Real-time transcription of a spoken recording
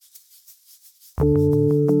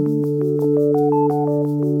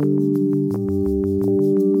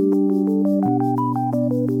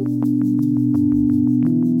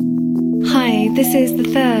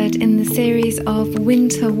third in the series of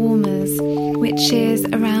Winter Warmers, which is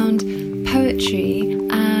around poetry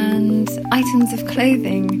and items of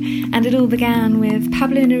clothing. And it all began with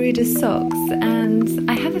Pablo Neruda's socks, and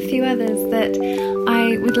I have a few others that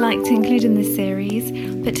I would like to include in this series.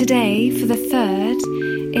 But today, for the third,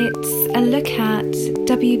 it's a look at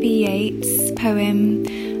W.B. Yeats' poem,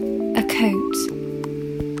 A Coat.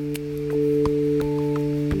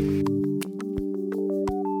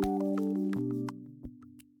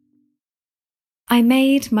 I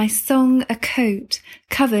made my song a coat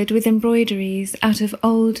covered with embroideries out of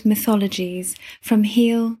old mythologies from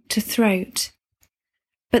heel to throat.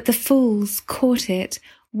 But the fools caught it,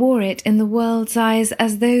 wore it in the world's eyes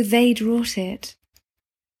as though they'd wrought it.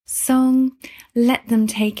 Song, let them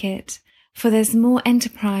take it, for there's more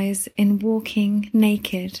enterprise in walking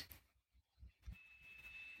naked.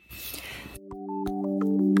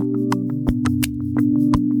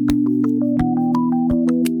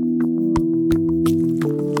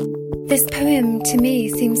 This poem, to me,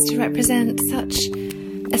 seems to represent such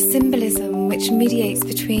a symbolism which mediates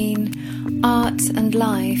between art and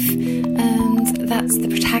life, and that's the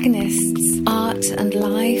protagonist's art and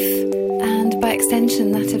life, and by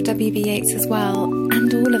extension that of W.B. Yeats as well,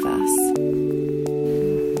 and all of us.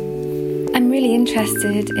 I'm really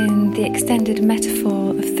interested in the extended metaphor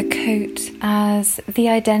of the coat as the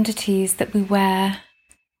identities that we wear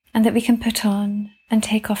and that we can put on and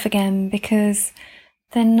take off again, because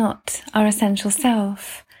they're not our essential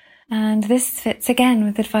self. And this fits again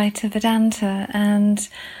with Advaita Vedanta and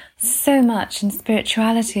so much in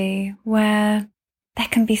spirituality, where there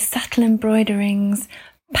can be subtle embroiderings,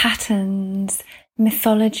 patterns,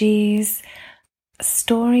 mythologies,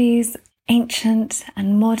 stories, ancient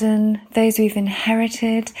and modern, those we've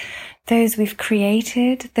inherited, those we've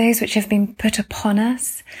created, those which have been put upon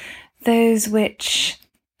us, those which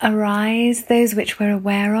arise, those which we're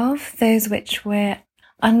aware of, those which we're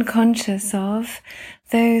unconscious of,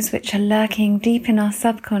 those which are lurking deep in our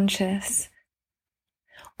subconscious.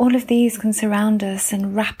 All of these can surround us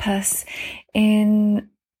and wrap us in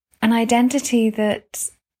an identity that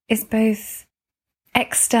is both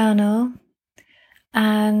external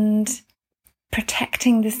and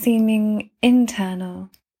protecting the seeming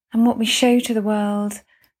internal. And what we show to the world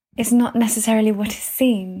is not necessarily what is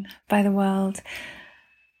seen by the world.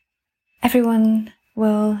 Everyone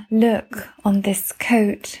will look on this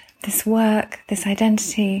coat, this work, this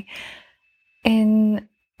identity in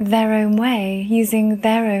their own way, using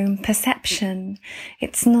their own perception.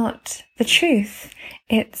 It's not the truth,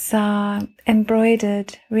 it's our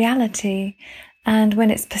embroidered reality. And when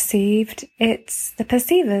it's perceived, it's the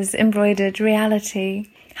perceiver's embroidered reality,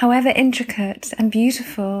 however intricate and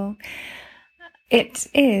beautiful it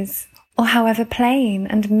is, or however plain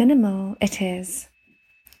and minimal it is.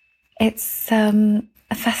 It's a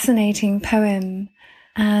fascinating poem,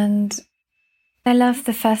 and I love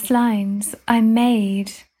the first lines. I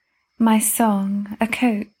made my song a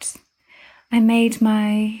coat. I made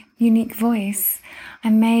my unique voice. I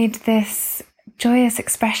made this joyous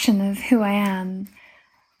expression of who I am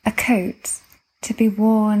a coat to be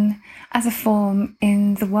worn as a form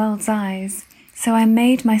in the world's eyes. So I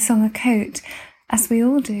made my song a coat, as we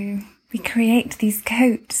all do. We create these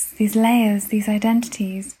coats, these layers, these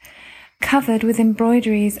identities, covered with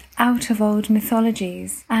embroideries out of old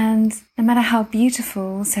mythologies. And no matter how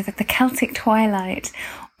beautiful, so that the Celtic twilight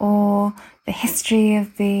or the history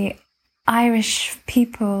of the Irish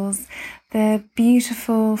peoples, the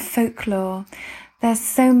beautiful folklore, there's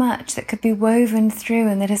so much that could be woven through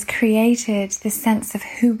and that has created this sense of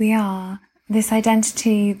who we are, this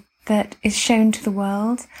identity that is shown to the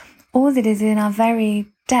world, or that is in our very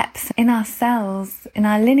depth, in ourselves, in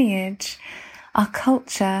our lineage, our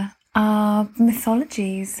culture, our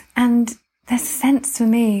mythologies. And there's a sense for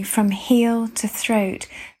me from heel to throat,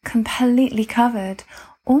 completely covered,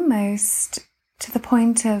 almost to the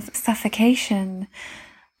point of suffocation,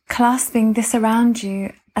 clasping this around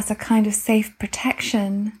you as a kind of safe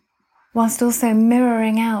protection, whilst also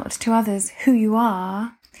mirroring out to others who you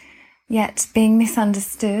are, yet being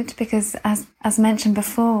misunderstood, because as mentioned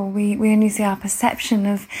before, we only see our perception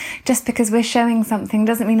of, just because we're showing something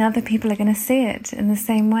doesn't mean other people are going to see it in the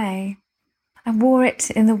same way. I wore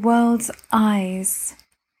it in the world's eyes.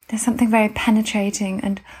 There's something very penetrating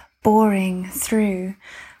and boring through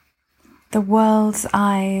the world's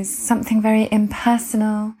eyes, something very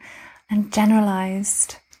impersonal and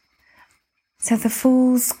generalized. So the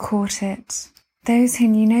fools caught it. Those who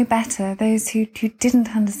knew no better, those who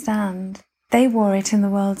didn't understand, they wore it in the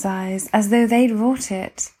world's eyes as though they'd wrought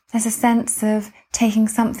it. There's a sense of taking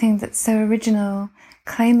something that's so original,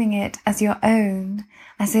 claiming it as your own,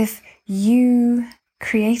 as if you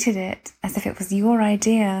created it as if it was your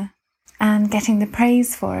idea and getting the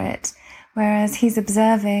praise for it, whereas he's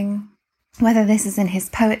observing whether this is in his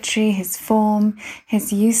poetry, his form,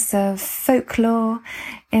 his use of folklore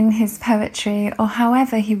in his poetry, or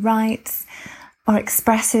however he writes or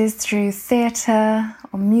expresses through theatre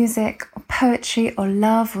or music or poetry or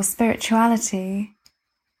love or spirituality,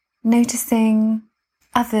 noticing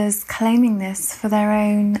others claiming this for their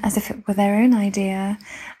own, as if it were their own idea,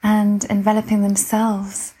 and enveloping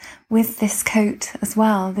themselves with this coat as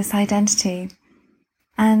well, this identity.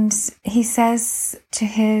 And he says to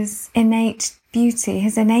his innate beauty,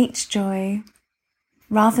 his innate joy,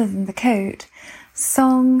 rather than the coat,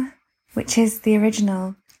 song, which is the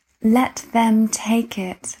original, let them take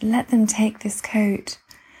it, let them take this coat,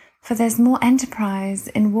 for there's more enterprise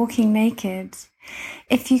in walking naked.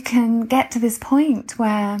 If you can get to this point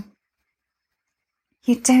where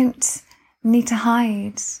you don't need to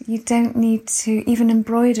hide, you don't need to even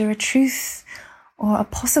embroider a truth or a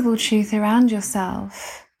possible truth around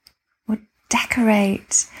yourself, or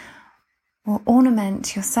decorate or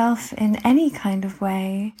ornament yourself in any kind of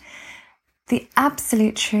way, the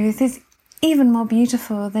absolute truth is even more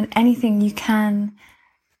beautiful than anything you can,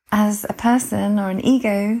 as a person or an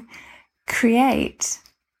ego, create.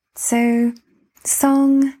 So,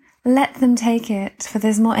 song, let them take it, for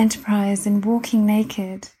there's more enterprise in walking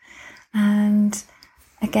naked. And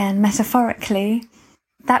again, metaphorically,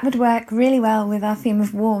 that would work really well with our theme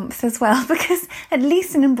of warmth as well, because at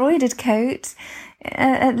least an embroidered coat,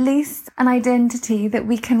 at least an identity that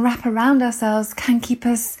we can wrap around ourselves can keep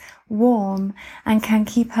us warm and can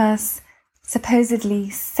keep us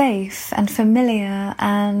supposedly safe and familiar,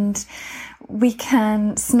 and we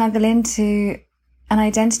can snuggle into an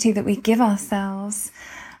identity that we give ourselves,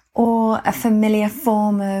 or a familiar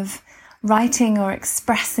form of writing or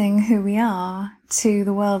expressing who we are to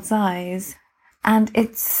the world's eyes. And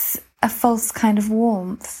it's a false kind of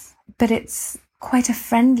warmth, but it's quite a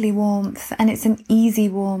friendly warmth, and it's an easy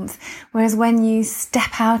warmth. Whereas when you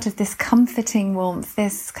step out of this comforting warmth,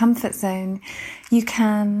 this comfort zone, you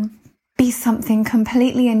can be something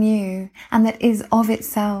completely anew, and that is of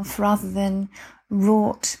itself rather than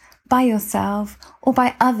wrought by yourself or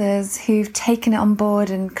by others who've taken it on board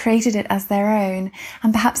and created it as their own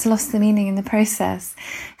and perhaps lost the meaning in the process.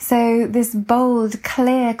 So this bold,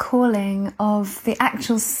 clear calling of the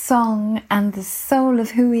actual song and the soul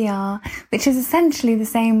of who we are, which is essentially the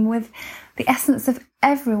same with the essence of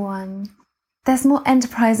everyone. There's more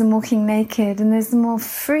enterprise in walking naked, and there's more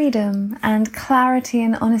freedom and clarity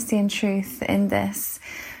and honesty and truth in this.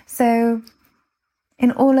 So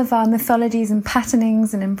in all of our mythologies and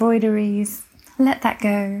patternings and embroideries, let that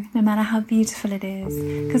go, no matter how beautiful it is.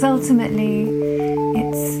 Because ultimately,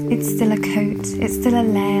 it's still a coat, it's still a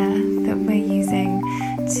layer that we're using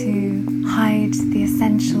to hide the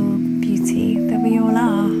essential beauty that we all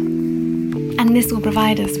are. And this will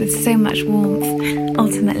provide us with so much warmth,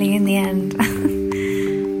 ultimately, in the end.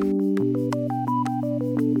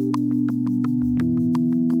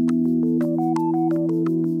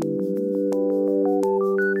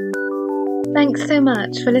 Thanks so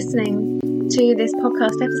much for listening to this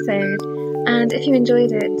podcast episode. And if you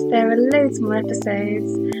enjoyed it, there are loads more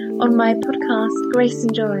episodes on my podcast, Grace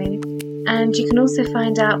and Joy. And you can also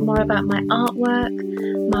find out more about my artwork,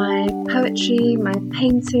 my poetry, my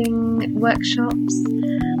painting workshops,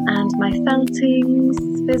 and my feltings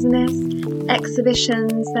business,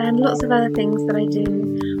 exhibitions, and lots of other things that I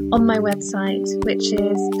do on my website, which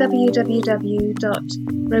is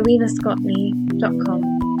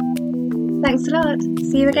www.rowenascotney.com. Thanks a lot.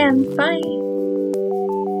 See you again. Bye.